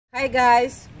Hi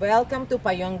guys, welcome to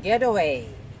Payung Getaway,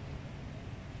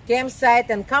 campsite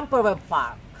and camper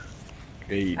park.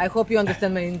 Great. I hope you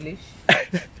understand my English.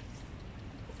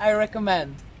 I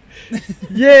recommend.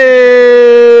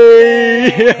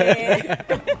 Yay!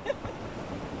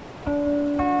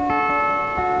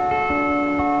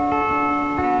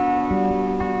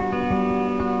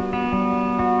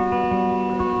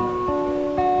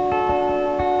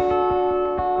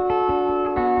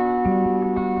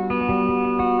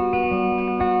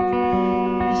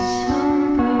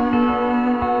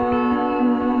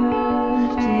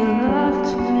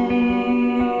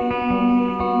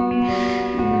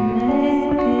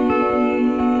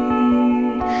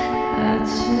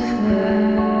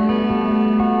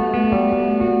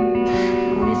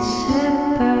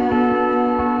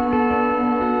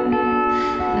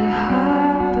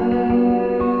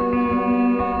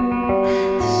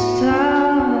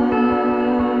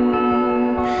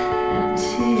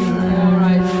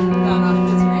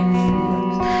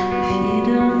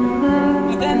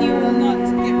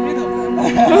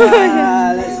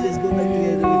 Let's just go back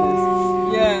together with this.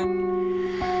 Yeah.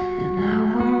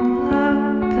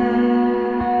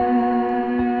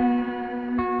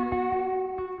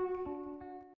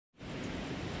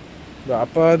 Buat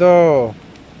apa tu?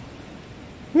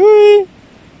 Hui!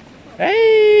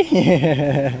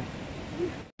 Hey!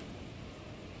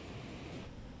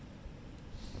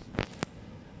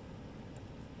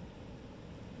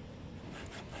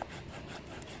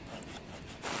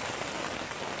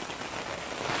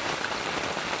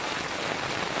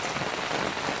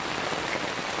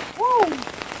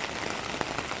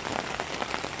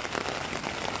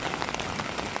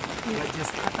 What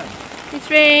just happened? It's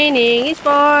raining, it's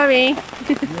pouring.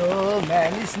 No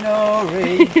man, it's no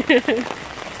rain.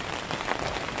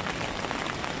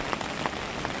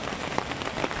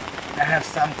 I have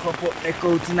some Kopo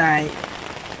Echo tonight.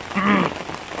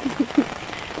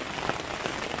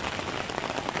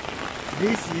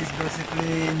 This is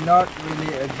basically not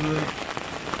really a good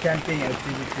camping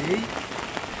activity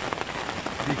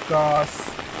because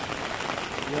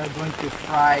we are going to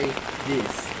fry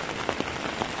this.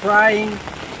 Frying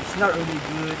is not really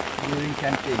good during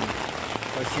camping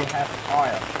because you have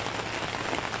oil.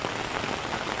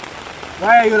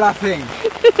 Why are you laughing?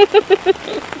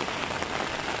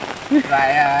 Try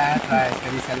ya, try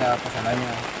sekali salah apa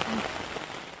salahnya.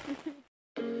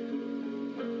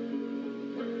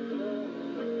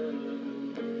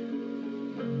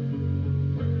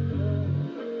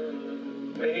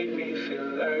 Made me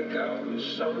feel like I was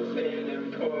something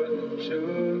important to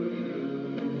you.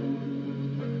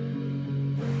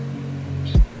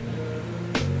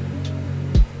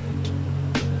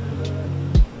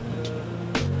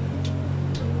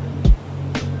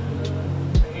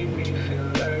 Made me feel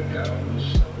like I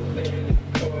was something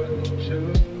important to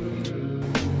you.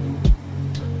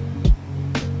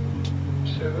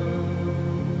 To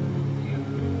you.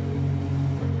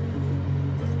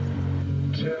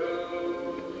 To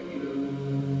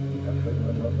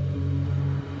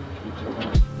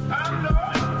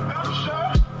I'm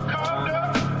sure, caught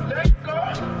up, let go,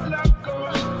 love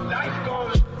goes, life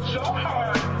goes so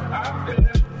hard. I've been,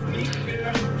 me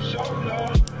feel so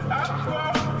low. I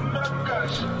pour my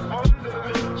guts on the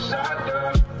side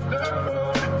of the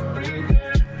road. Breathe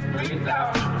in, breathe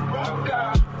out, walk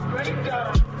out, break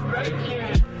down, break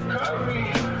in, cut me,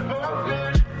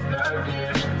 open,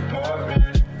 nuggets,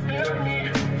 pouring, feel me,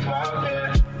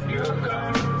 falling, you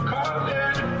come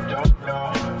calling, don't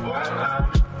know what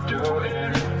I'm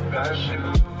doing, but you.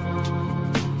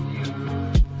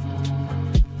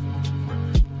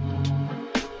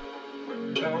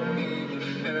 Don't need to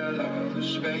fill all the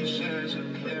spaces of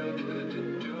him could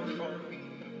do for me.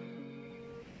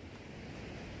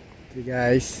 Okay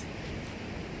guys,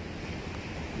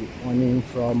 good morning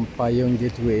from Payung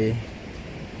Getaway.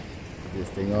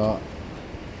 Just tengok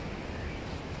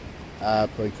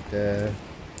apa kita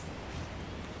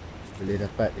boleh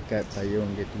dapat dekat Payung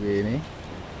Getaway ni.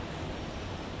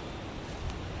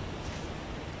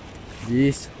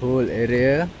 This whole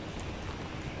area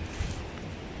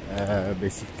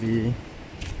basically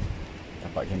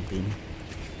tempat camping.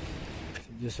 So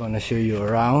just want to show you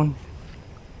around.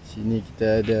 Sini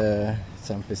kita ada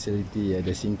some facility,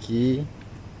 ada sinki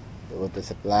untuk water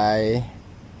supply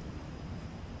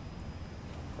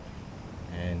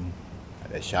and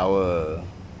ada shower.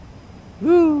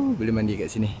 Woo, boleh mandi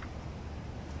kat sini.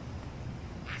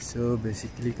 So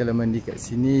basically kalau mandi kat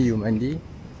sini, you mandi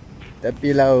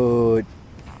tepi laut.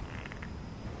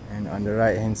 And on the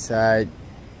right hand side,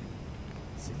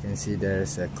 as you can see,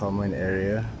 there's a common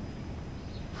area.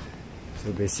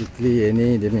 So basically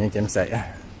ini dia punya campsite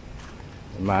lah.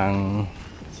 Memang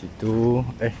Situ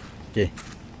okay.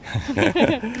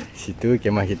 Situ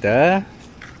kemah kita.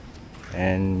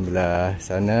 And belah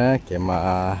sana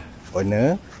kemah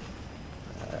owner.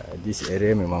 This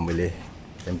area memang boleh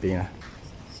camping lah.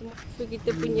 So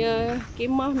kita punya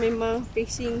kemah memang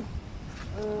facing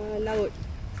laut.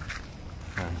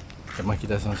 Kemah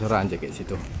kita sorang-sorang je kat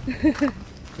situ.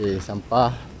 Okay,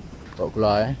 sampah bawa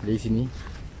keluar dari sini.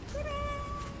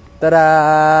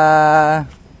 Tada!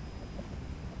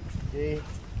 Okay.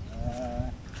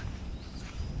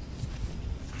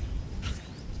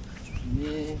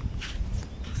 Ini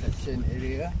section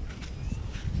area.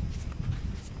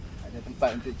 Ada tempat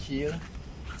untuk chill.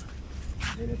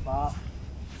 Ada lepak.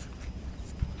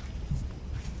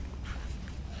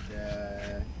 Ada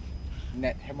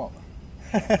net hammock.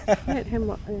 Net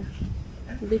hammock ya.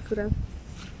 Lebih kurang.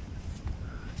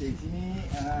 Okay, sini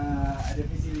ada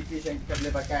facilities yang kita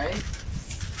boleh pakai.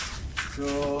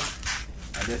 So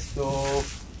ada stove,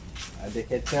 ada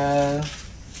kettle.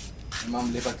 Memang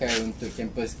boleh pakai untuk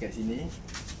campers kat sini.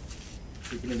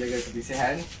 Kita kena jaga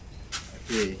kebersihan.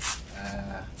 Okay,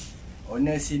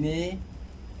 owner sini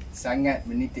sangat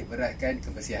menitik beratkan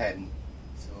kebersihan.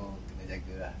 So kena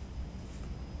jagalah.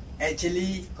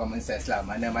 Actually common sense lah.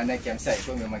 Mana-mana campsite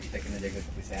pun memang kita kena jaga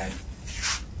kebersihan.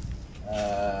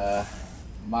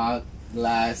 Mug,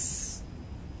 gelas,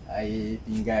 air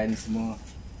pinggan semua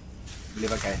boleh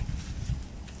pakai.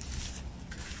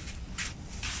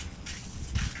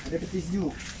 Ada peti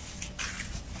sejuk.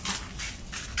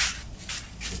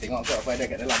 Kita tengok kot apa ada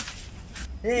kat dalam.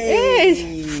 Hey!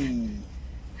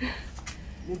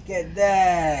 Look at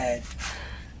that.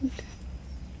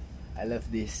 I love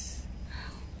this.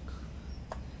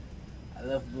 I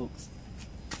love books.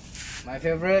 My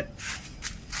favorite.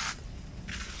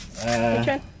 Which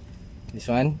one? This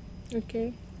one.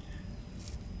 Okay.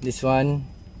 This one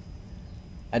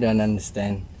I don't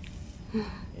understand.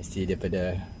 Mesti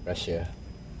daripada Russia.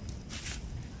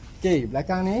 Okay,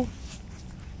 belakang ni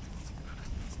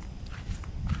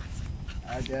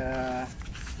ada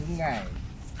sungai.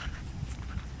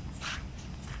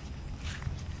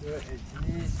 So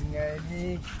actually sungai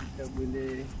ni kita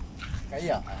boleh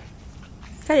kayak lah.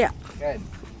 Kayak? Kan?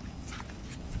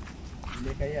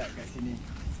 Boleh kayak kat sini.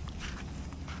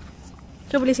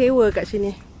 So boleh sewa kat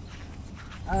sini.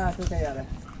 Tu kayak lah.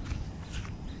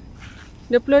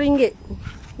 RM20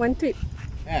 one trip.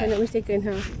 If I'm not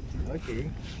mistaken. Okay.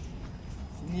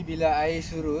 Sini bila air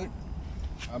surut,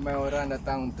 ramai orang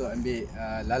datang untuk ambil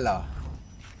lala.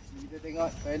 Sini kita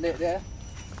tengok toilet dia.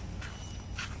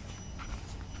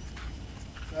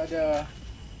 So ada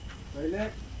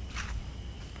toilet,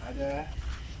 ada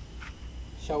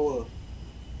shower.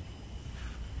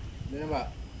 Boleh nampak?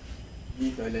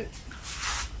 Ni toilet.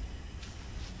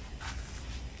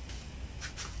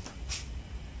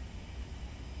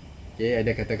 Okay,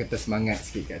 ada kata-kata semangat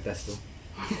sikit kat atas tu.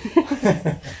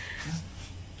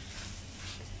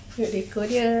 Tengok dekor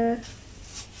dia.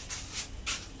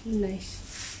 Nice.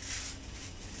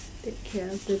 Take care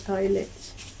of the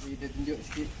toilets. Kita tunjuk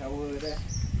sikit shower dah.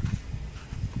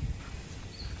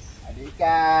 Ada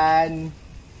ikan.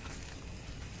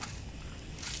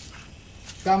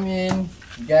 Come in,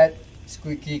 get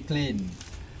squeaky clean.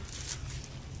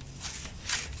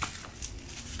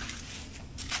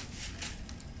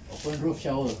 Open roof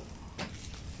shower.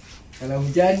 Kalau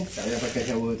hujan, tak payah pakai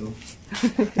shower tu.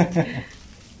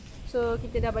 So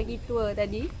kita dah bagi tour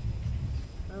tadi.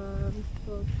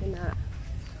 So kita nak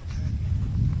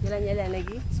jalan-jalan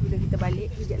lagi sebelum kita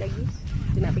balik sekejap lagi.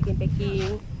 Kita nak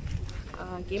packing-packing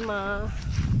kemah.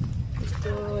 Lepas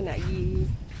tu nak pergi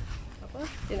apa?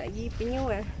 Kita nak pergi Penyu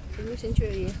Penyu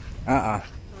Sanctuary.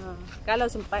 Kalau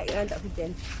sempat kan tak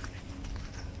hujan.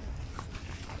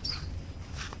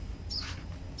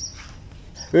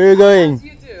 Where are you going?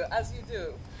 As you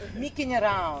do. Making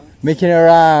around. Making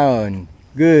around.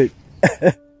 Good.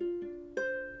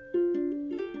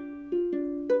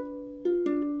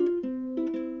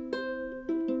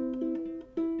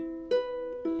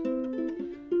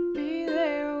 Be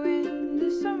there when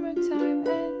the summertime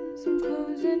ends. I'm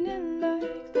closing in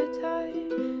like the tide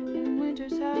in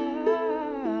wintertime.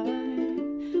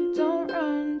 Don't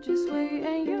run, just wait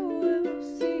and you will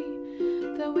see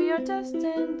that we are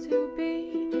destined to be.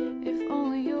 If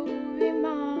only you'll be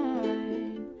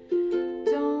mine.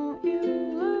 Don't you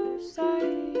lose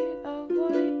sight of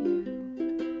what you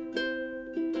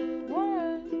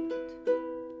want.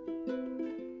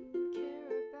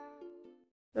 Care about.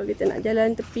 So kita nak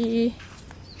jalan tepi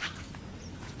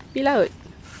laut.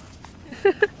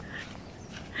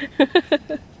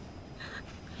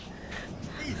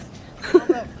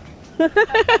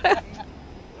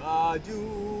 Laju.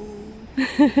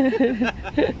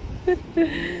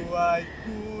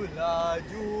 Buatku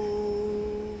laju.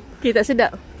 Okay, tak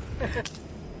sedap.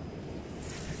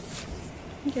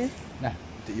 Okay. Nah,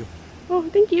 untuk you. Oh,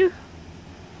 thank you.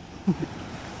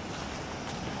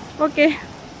 Okay.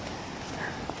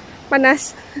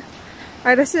 Panas.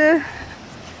 I rasa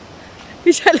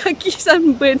kejap lagi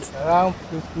sunburn. Sekarang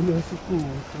pukul 10 suku.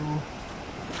 So,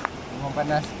 memang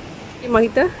panas. Kemah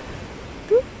kita.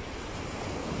 Tu.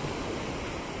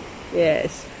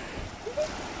 Yes.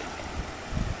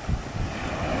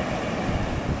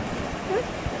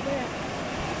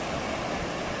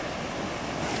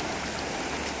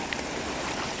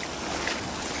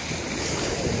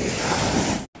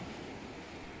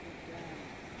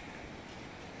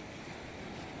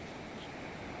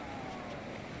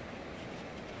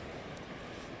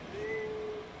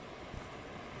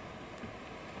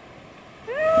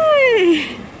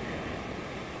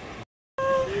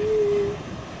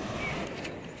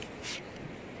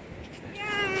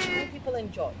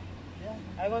 Enjoy.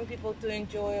 I want people to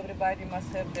enjoy. Everybody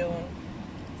must have their own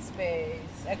space.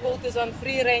 I call this on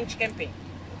free range camping.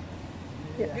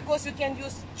 Because you can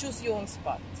choose your own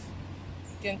spot.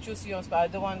 You can choose your own spot. I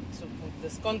don't want to put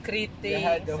this concrete thing. They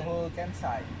had the whole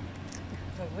campsite.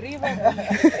 The river,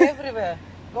 everywhere.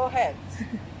 Go ahead.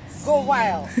 Go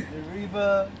wild. The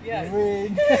river, Yeah. the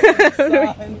rain, the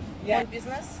sun. You want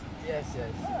business? Yes.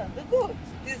 Ah, the good.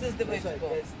 This is the way to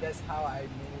go. That's how I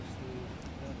managed to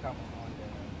come on the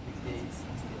weekdays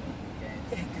instead of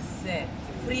weekends.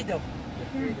 Exactly. Freedom. The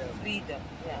freedom. Freedom.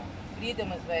 Yeah. Freedom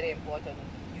is very important.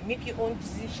 You make your own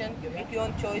decision. You make your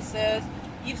own choices.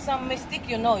 If some mistake,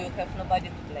 you know you have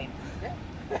nobody to blame. Yeah.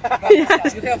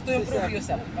 You have to improve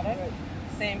yourself. Correct?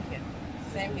 Same here.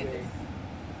 Same here.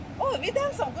 Oh, we done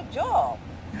some good job.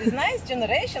 This nice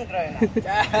generation growing up.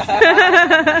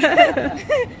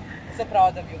 So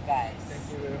proud of you guys.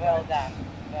 Thank you very Well much. done.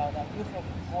 Well done. You have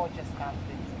gorgeous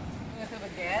country. You have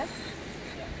a guest?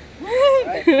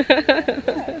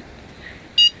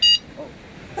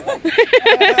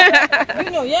 You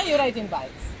know, yeah, you're riding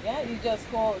bikes. Yeah, you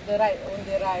just go the right on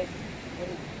the right.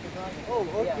 Oh,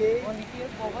 okay. Yeah. Only here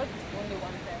forward, only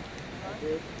one time.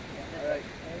 Okay. Alright.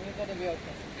 And you're gonna be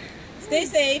okay. Stay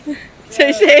safe.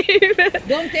 Stay safe.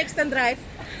 Don't text and drive.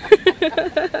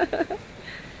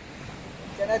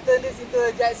 Can I turn this into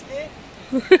a jet ski?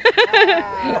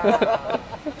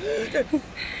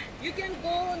 You can go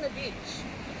on the beach.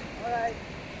 Alright.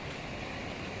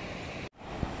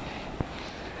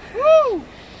 Woo!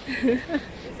 This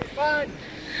is fun.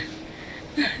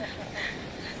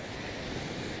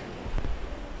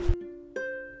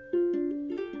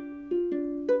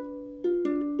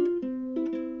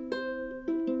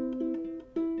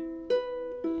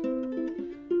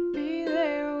 Be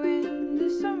there when the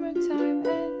summertime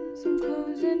ends. I'm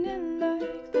closing in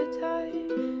like the tide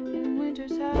in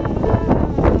winter's high.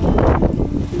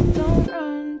 Don't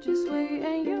run, just wait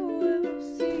and you will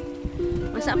see.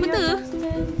 Masak apa tu?